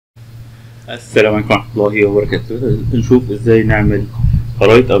السلام عليكم ورحمة الله وبركاته. نشوف ازاي نعمل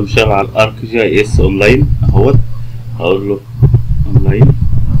خرايط او نشتغل على ArcGIS Online اهوت. هقول له اونلاين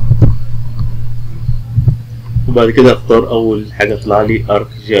وبعد كده اختار اول حاجة تطلع لي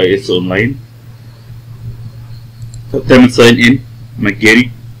ArcGIS Online، فبتعمل ساين ان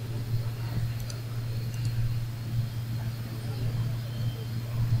مجاني.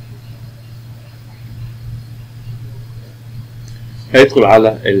 هيدخل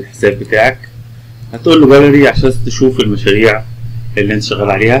على الحساب بتاعك، هتقول له جاليري عشان تشوف المشاريع اللي انت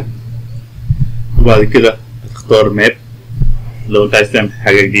شغال عليها، وبعد كده هتختار ماب لو انت عايز تعمل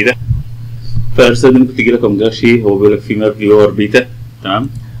حاجه جديده. فالرساله دي ممكن تجيلك ومجاش، هو بيقولك في ماب فيور بيتا، تمام.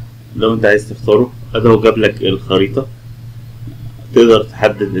 لو انت عايز تختاره ادي جاب لك الخريطه، تقدر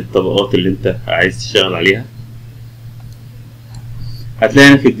تحدد الطبقات اللي انت عايز تشتغل عليها. هتلاقي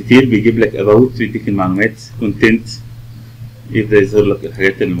هنا في الديتيل بيجيب لك اباوت، بيديك المعلومات، كونتنت يبدأ يظهر لك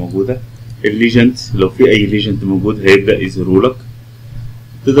الحاجات اللي موجودة. الليجند لو في أي ليجند موجود هيبدأ يظهره لك.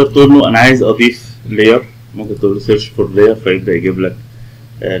 تقدر تقول له أنا عايز أضيف لاير، ممكن تقول له سيرش فور لاير فيبدأ يجيب لك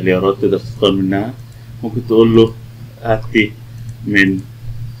لايرات تقدر تختار منها. ممكن تقول له هات لي من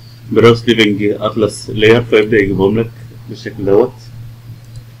براوس ليفنج أطلس لاير فيبدأ يجيبهم لك بالشكل دوت.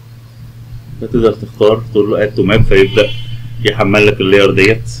 فتقدر تختار تقول له اد تو ماب فيبدأ يحمل لك اللاير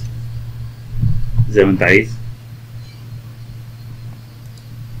ديت زي ما أنت عايز.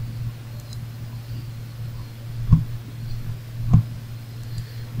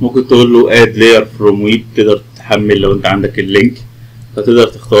 ممكن تقول له add layer from web، تقدر تحمل لو انت عندك اللينك، فتقدر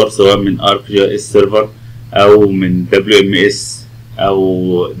تختار سواء من ArcGIS server او من WMS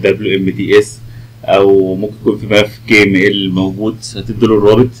او WMDS، او ممكن يكون في ملف KML موجود هتديله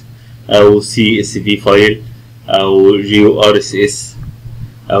الرابط، او CSV فايل او GeoRSS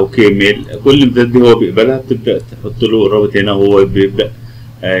او KML. كل الامتدادات دي هو بيقبلها، بتبدأ تحط له الرابط هنا وهو بيبدأ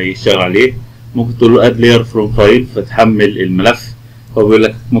يشتغل عليه. ممكن تقول له add layer from file فتحمل الملف. هو بيقول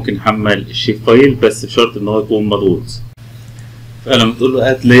لك ممكن نحمل الشيب فايل بس بشرط ان هو يكون مضغوط. فلما تقول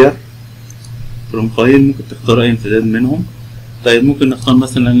له اد لاير فروم فايل ممكن تختار اي امتداد منهم. طيب ممكن نختار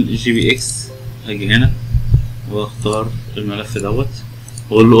مثلا GPX، هاجي هنا واختار الملف دوت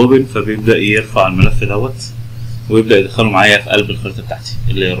واقول له اوبن، فبيبدأ يرفع الملف دوت ويبدأ يدخله معايا في قلب الخريطة بتاعتي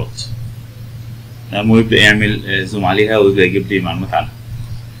اللايرات، تمام، ويبدأ يعمل زوم عليها ويبدأ يجيب لي معلومات عنها.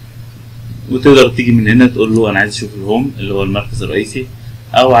 وتقدر تيجي من هنا تقول له انا عايز اشوف الهوم اللي هو المركز الرئيسي،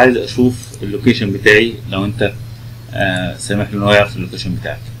 او عايز اشوف اللوكيشن بتاعي لو انت سامح له ان هو يعرف اللوكيشن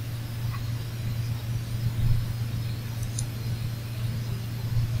بتاعك.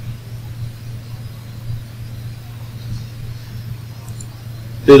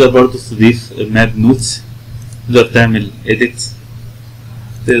 تقدر برضو تضيف ماب نوتس، تقدر تعمل edit،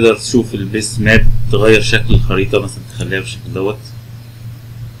 تقدر تشوف البيست ماب، تغير شكل الخريطة مثلا تخليها بالشكل دوت.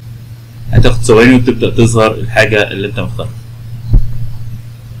 هتاخد ثواني وتبدأ تظهر الحاجة اللي انت مختارها.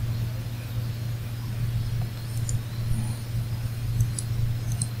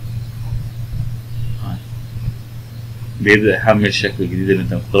 بيبدأ يحمل الشكل الجديد اللي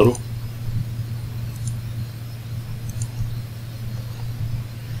انت مختاره.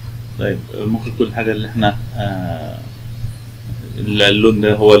 طيب ممكن كل حاجة اللي احنا اللون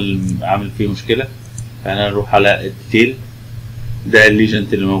ده هو اللي عامل فيه مشكلة، فانا نروح على الديتيل، ده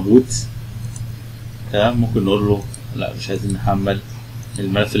الليجنت اللي موجود، تمام. ممكن نقول له لا مش عايزين نحمل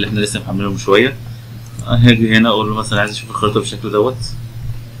الملف اللي احنا لسه محملينه من شويه. هاجي هنا اقول له مثلا عايز اشوف الخريطه بالشكل دوت.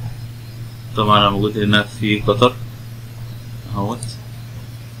 طبعا انا موجود هنا في قطر اهوت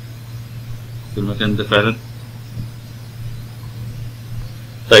في المكان ده فعلا.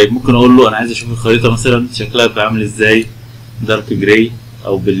 طيب ممكن اقول له انا عايز اشوف الخريطه مثلا شكلها بيبقى عامل ازاي، دارك جراي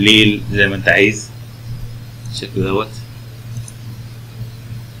او بالليل زي ما انت عايز بالشكل دوت،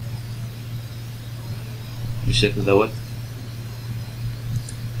 بالشكل دوت.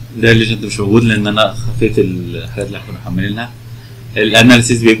 ده الليجند مش موجود لان انا خفيت الحاجات اللي احنا كنا محملينها.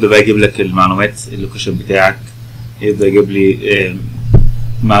 الاناليسيس بيبدا بقى يجيب لك المعلومات، اللوكيشن بتاعك، يبدا يجيب لي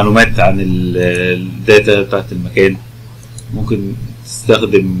معلومات عن الداتا بتاعت المكان. ممكن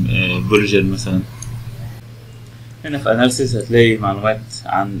تستخدم بولجن مثلا. هنا في اناليسيس هتلاقي معلومات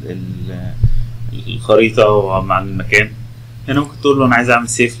عن الخريطه وعن المكان. هنا ممكن تقول له انا عايز اعمل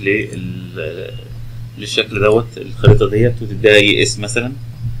سيف للشكل دوت الخريطة ديت وتديها اي اس مثلا.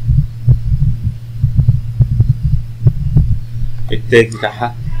 التاج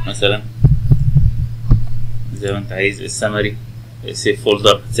بتاعها مثلا زي ما انت عايز. السمري، سيف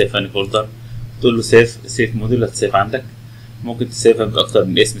فولدر، هتسيف اني فولدر، تقول له سيف موديل هتسيف عندك. ممكن تسيفها بأكتر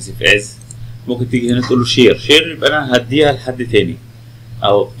من اسم، سيف از. ممكن تيجي هنا تقول له شير يبقى انا هديها لحد تاني،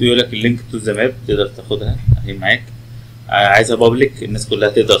 او يقول لك اللينك تو ذا ماب تقدر تاخدها اهي معاك. عايزها بابليك الناس كلها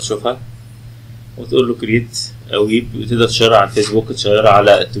تقدر تشوفها وتقول له كرييت ويب، وتقدر تشيرها على الفيسبوك، تشيرها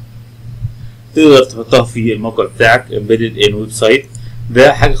على تقدر تحطها في الموقع بتاعك embedded in ويب سايت.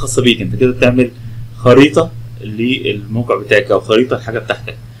 ده حاجه خاصه بيك انت، كده تعمل خريطه للموقع بتاعك او خريطه الحاجه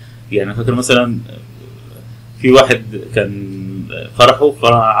بتاعتك. يعني فاكر مثلا في واحد كان فرحه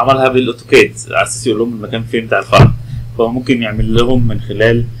فعملها بالاوتوكاد على اساس يقول لهم المكان فين بتاع الفرح، فهو ممكن يعمل لهم من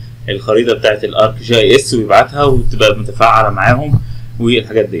خلال الخريطه بتاعت الارك جي اس ويبعتها وتبقى متفاعله معاهم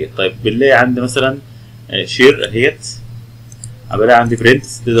والحاجات ديت. طيب بالله عندي مثلا شير اهيت، عملها عندي برنت،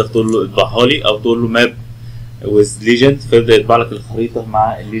 تقدر تقول له اطبعها لي او تقول له ماب ويز ليجند فيبدا يطبع لك الخريطه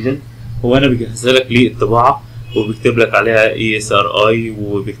مع الليجند. هو انا بيجهزها لك للطباعه وبيكتب لك عليها ESRI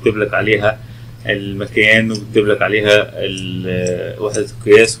وبيكتب لك عليها المكان وبيكتب لك عليها وحده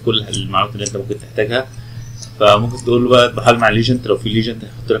القياس وكل المعلومات اللي انت ممكن تحتاجها. فممكن تقول له بقى اطبعها لي مع الليجند، لو في ليجند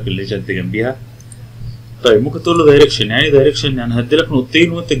هيحط لك الليجند جنبيها. طيب ممكن تقول له دايركشن، يعني دايركشن يعني هدي لك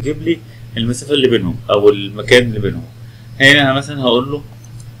نقطتين وانت تجيب لي المسافه اللي بينهم او المكان اللي بينهم. هنا مثلا هقول له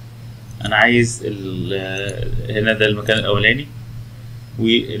انا عايز هنا ده المكان الاولاني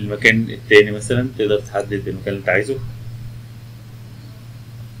والمكان التاني، مثلا تقدر تحدد المكان اللي انت عايزه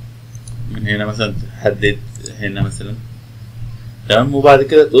من هنا، مثلا تحدد هنا مثلا، تمام. وبعد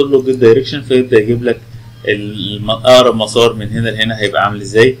كده تقول له جيت دايركشن فيبدا يجيب لك اقرب مسار من هنا لهنا هيبقى عامل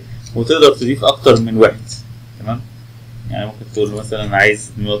ازاي، وتقدر تضيف اكتر من واحد، تمام. يعني ممكن تقول له مثلا انا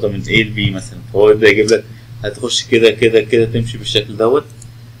عايز نقطه من A ل B مثلا، فهو يبدا يجيب لك هتخش كده كده كده تمشي بالشكل دوت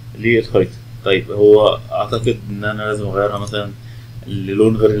للخريطه. طيب هو اعتقد ان انا لازم اغيرها مثلا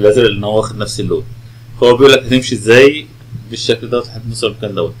للون غير الازرق لان هو واخد نفس اللون، فهو بيقول لك هتمشي ازاي بالشكل دوت لحد توصل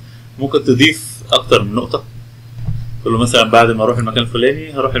المكان دوت. ممكن تضيف اكتر من نقطه، تقول له مثلا بعد ما اروح المكان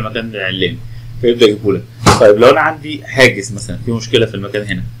الفلاني هروح المكان العلاني فيبدا يجيبه لك. طيب لو انا عندي حاجز مثلا في مشكله في المكان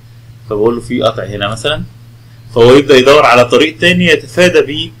هنا، فبقول له في قطع هنا مثلا، فهو يبدا يدور على طريق تاني يتفادى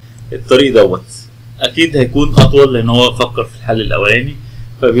بيه الطريق دوت، اكيد هيكون اطول لان هو فكر في الحل الاولاني،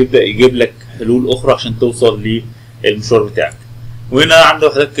 فبيبدا يجيب لك حلول اخرى عشان توصل للمشوار بتاعك. وهنا عندي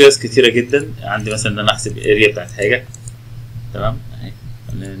وحدات قياس كتيره جدا، عندي مثلا ان انا احسب الاريا بتاعت حاجه، تمام اهي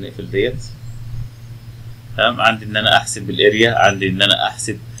خلينا نقفل ديت، تمام. عندي ان انا احسب الاريا، عندي ان انا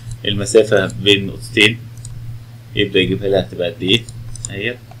احسب المسافه بين نقطتين، يبدا يجيبها لها هتبقى قد ايه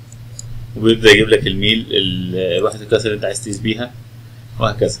اهي، وبيبدا يجيب لك الميل وحده القياس اللي انت عايز تقيس بيها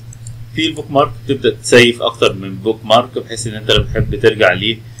وهكذا. في البوك مارك تبدا تسيف اكتر من بوك مارك بحيث ان انت لو بتحب ترجع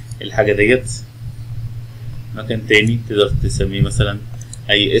ليه الحاجه ديت مكان تاني تقدر تسميه مثلا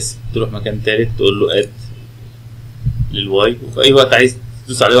اي اسم، تروح مكان تالت تقول له اد للواي، وفي اي وقت عايز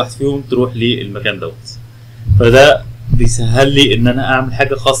تدوس على واحد فيهم تروح للمكان دوت. فده بيسهل لي ان انا اعمل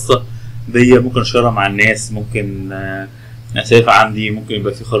حاجه خاصه بيا، ممكن اشيرها مع الناس، ممكن اسيف عندي، ممكن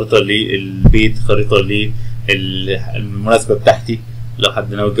يبقى في خريطه للبيت، خريطه للمناسبه بتاعتي لو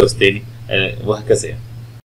حد ناوي يتجوز تاني وهكذا يعني.